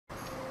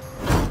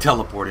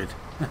teleported.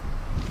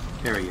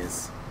 There he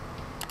is.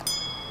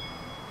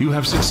 You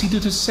have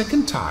succeeded a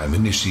second time,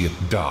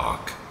 Initiate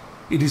Dark.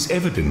 It is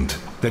evident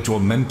that your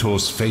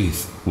mentor's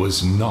faith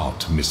was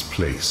not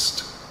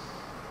misplaced.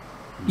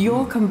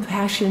 Your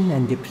compassion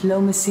and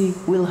diplomacy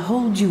will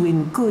hold you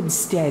in good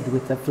stead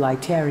with the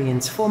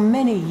Flightarians for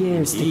many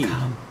years to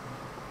come.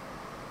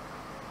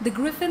 The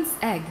Griffon's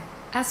egg,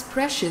 as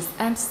precious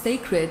and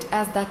sacred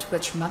as that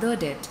which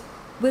mothered it,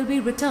 will be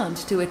returned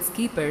to its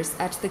keepers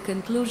at the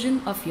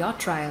conclusion of your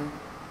trial.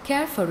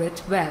 Care for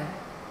it well.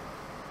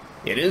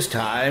 It is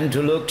time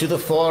to look to the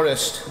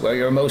forest, where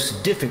your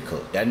most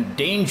difficult and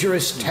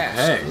dangerous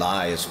task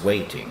lies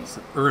waiting.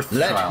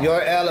 Let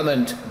your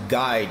element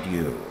guide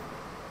you.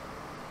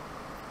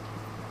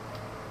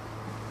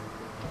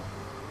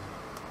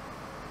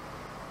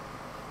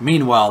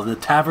 Meanwhile, the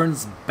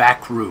tavern's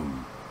back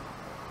room.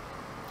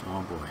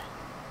 Oh boy.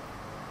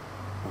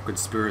 More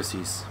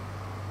conspiracies.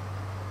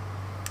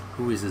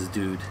 Who is this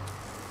dude?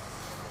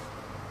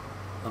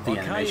 Love the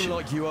animation. Came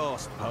like you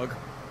asked, Pug.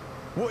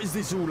 What is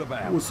this all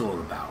about? What's all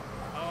about?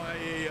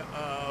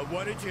 I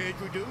wanted to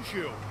introduce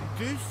you.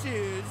 This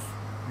is...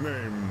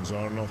 Names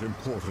are not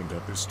important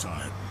at this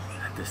time.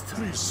 At this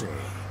time. Please, sir.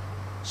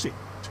 Sit.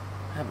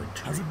 Have a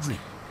drink. Have a drink.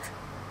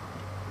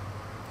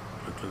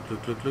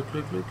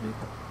 Look.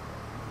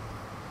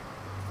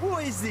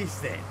 What is this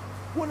then?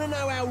 Want to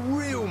know how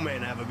real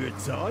men have a good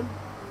time?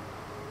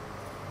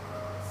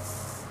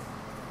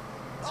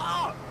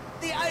 Ah!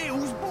 The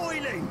ale's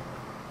boiling!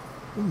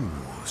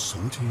 Ooh, so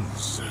it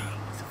is.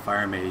 It's a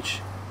fire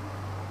mage.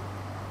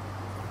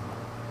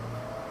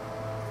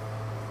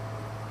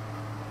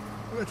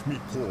 Let me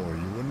pour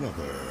you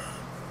another.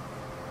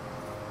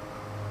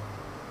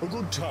 A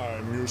good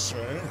time, you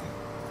say?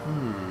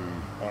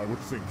 I would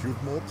think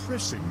you've more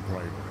pressing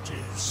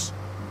priorities.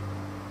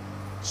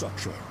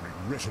 Such a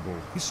regrettable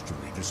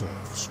history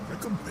deserves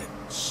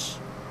recompense.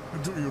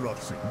 Do you not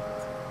think?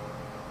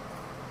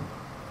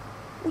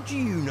 What do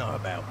you know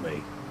about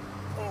me?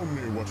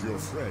 Only what your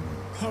friend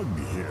Pug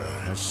here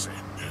has said.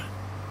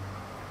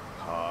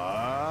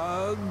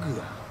 Pug?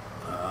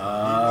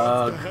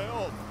 What the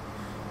hell?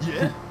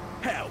 Yeah?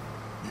 Help?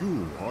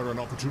 You are an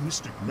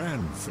opportunistic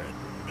man, friend.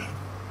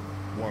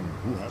 One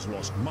who has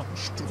lost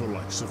much to the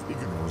likes of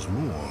Ignor's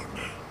Lord.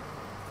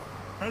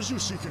 As you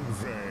seek in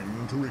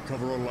vain to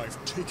recover a life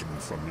taken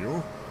from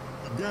you,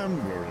 the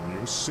gambler in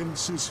you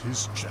senses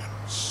his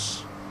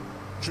chance.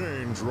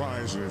 Change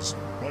rises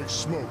like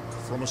smoke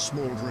from a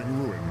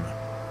smoldering ruin.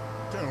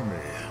 Tell me,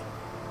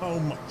 how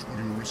much would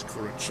you risk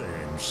for a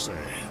change, say,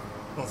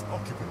 of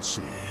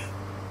occupancy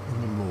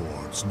in the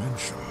Lord's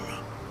mansion?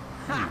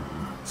 Ha!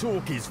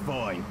 Talk is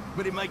fine,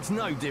 but it makes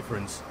no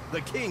difference.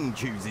 The king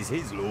chooses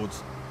his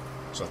lords.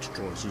 Such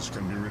choices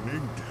can be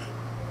reneged,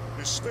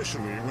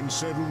 especially when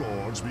said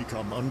lords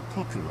become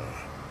unpopular.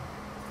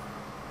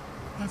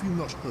 Have you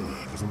not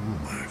heard the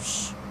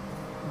rumors?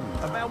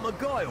 About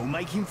Maguile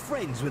making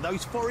friends with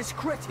those forest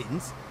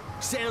cretins?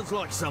 Sounds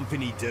like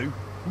something he'd do.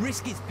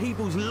 Risk his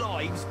people's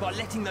lives by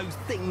letting those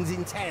things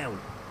in town,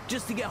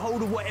 just to get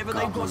hold of whatever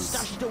they've got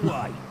stashed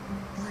away.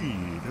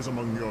 Greed is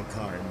among your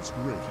kind's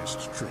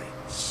greatest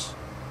traits.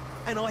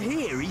 And I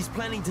hear he's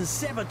planning to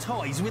sever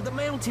ties with the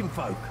mountain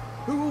folk.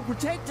 Who will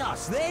protect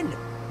us then?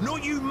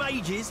 Not you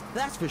mages,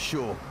 that's for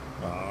sure.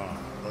 Ah,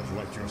 but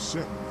like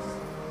yourself,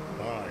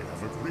 I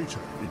have a greater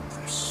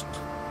interest.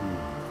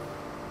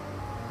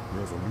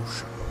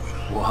 Revolution.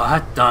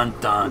 What? Dun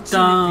dun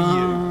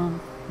dun.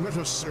 Let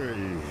us say,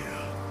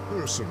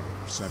 personal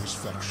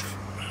satisfaction.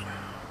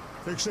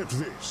 Accept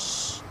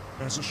this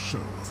as a show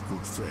of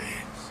good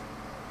faith.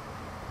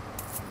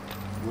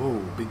 Whoa,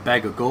 big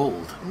bag of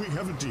gold. We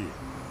have a deal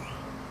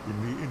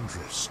in the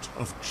interest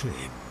of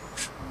change.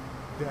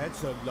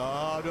 That's a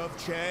lot of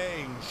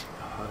change.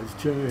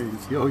 It's change.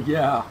 Oh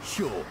yeah.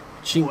 Sure.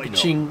 Ching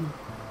ching.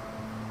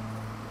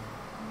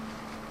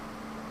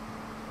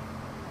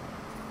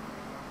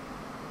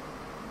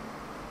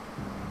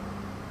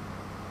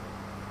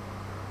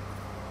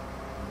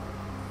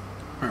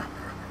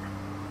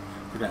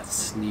 Look at that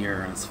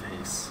sneer on his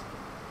face.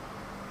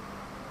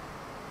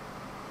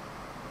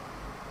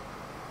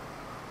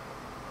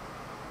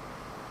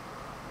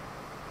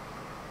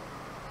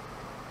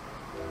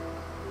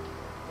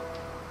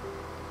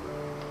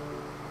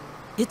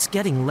 It's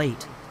getting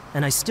late,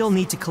 and I still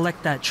need to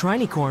collect that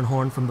trinicorn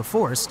horn from the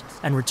forest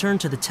and return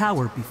to the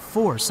tower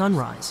before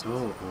sunrise.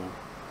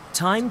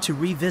 Time to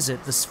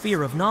revisit the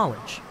Sphere of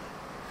Knowledge.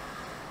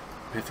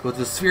 We have to go to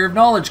the Sphere of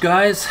Knowledge,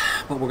 guys.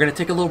 But we're going to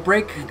take a little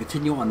break and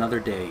continue on another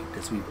day,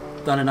 because we've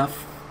done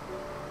enough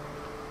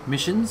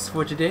missions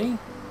for today.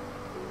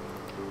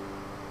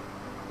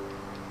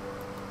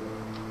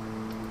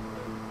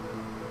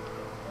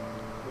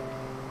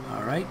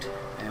 Alright,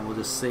 and we'll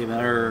just save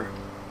another...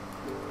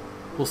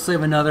 We'll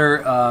save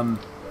another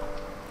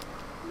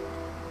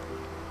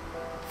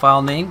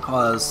file name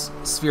called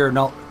Sphere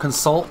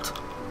Consult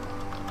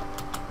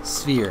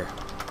Sphere.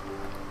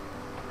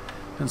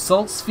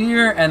 Consult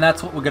Sphere, and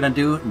that's what we're gonna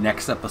do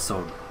next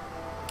episode.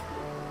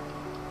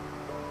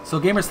 So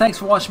gamers, thanks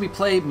for watching me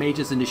play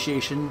Mage's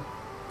Initiation.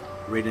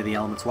 Raid of the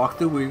Elements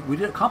walkthrough. We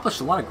did accomplish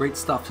a lot of great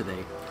stuff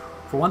today.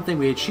 For one thing,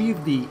 we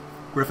achieved the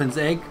Griffon's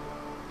egg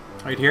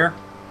right here.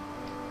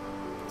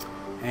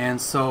 And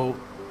so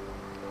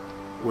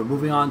we're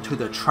moving on to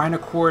the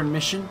Trinocorn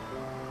mission.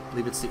 I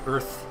believe it's the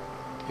Earth.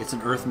 It's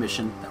an Earth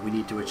mission that we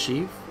need to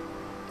achieve.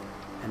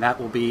 And that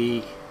will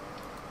be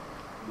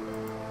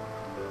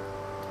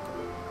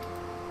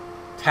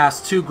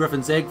Task 2,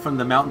 Griffon's Egg from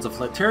the Mountains of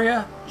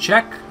Flateria.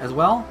 Check as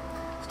well.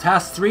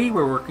 Task 3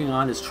 we're working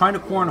on is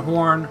Trinocorn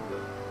Horn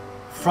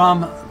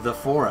from the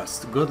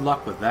forest. Good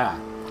luck with that.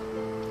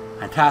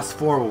 And Task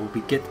 4 will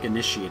be Get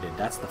Initiated.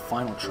 That's the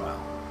final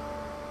trial.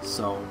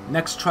 So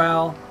next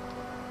trial,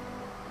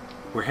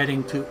 we're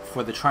heading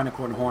for the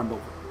Trinocorn Horn, but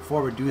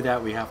before we do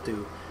that, we have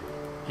to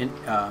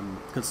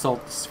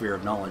consult the Sphere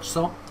of Knowledge.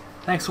 So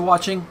thanks for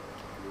watching.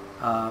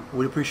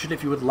 Would appreciate it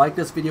if you would like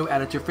this video,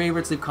 add it to your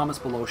favorites, leave comments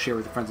below, share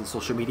with your friends on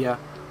social media,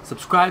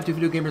 subscribe to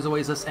Video Gamers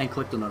Oasis, and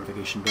click the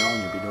notification bell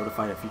and you'll be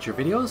notified of future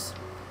videos.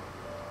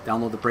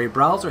 Download the Brave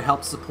browser,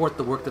 helps support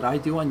the work that I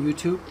do on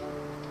YouTube.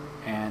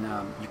 And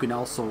you can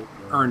also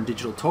earn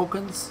digital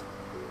tokens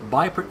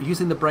by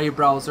using the Brave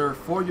browser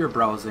for your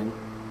browsing.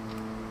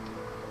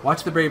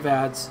 Watch the Brave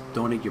ads,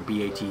 donate your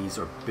BATs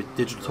or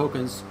digital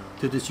tokens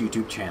to this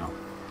YouTube channel.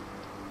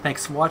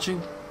 Thanks for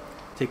watching.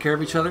 Take care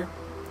of each other.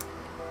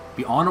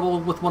 Be honorable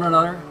with one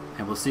another,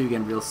 and we'll see you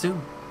again real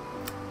soon.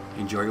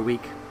 Enjoy your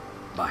week.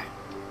 Bye.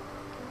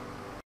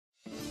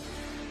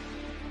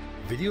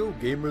 Video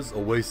Gamers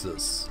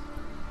Oasis.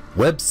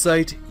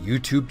 Website,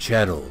 YouTube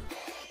channel.